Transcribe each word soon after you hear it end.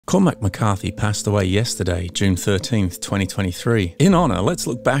Cormac McCarthy passed away yesterday, June 13th, 2023. In honour, let's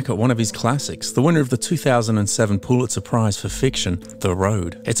look back at one of his classics, the winner of the 2007 Pulitzer Prize for Fiction, The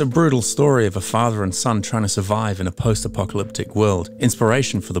Road. It's a brutal story of a father and son trying to survive in a post-apocalyptic world.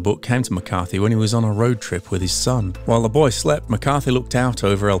 Inspiration for the book came to McCarthy when he was on a road trip with his son. While the boy slept, McCarthy looked out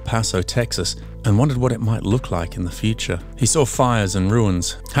over El Paso, Texas, and wondered what it might look like in the future. He saw fires and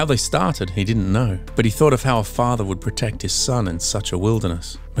ruins. How they started, he didn't know, but he thought of how a father would protect his son in such a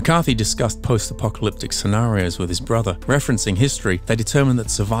wilderness. McCarthy discussed post-apocalyptic scenarios with his brother. Referencing history, they determined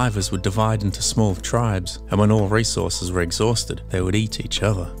that survivors would divide into small tribes, and when all resources were exhausted, they would eat each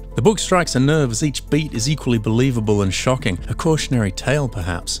other. The book strikes a nerve as each beat is equally believable and shocking, a cautionary tale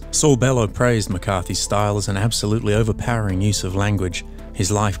perhaps. Saul Bellow praised McCarthy's style as an absolutely overpowering use of language,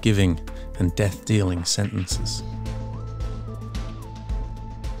 his life-giving and death-dealing sentences.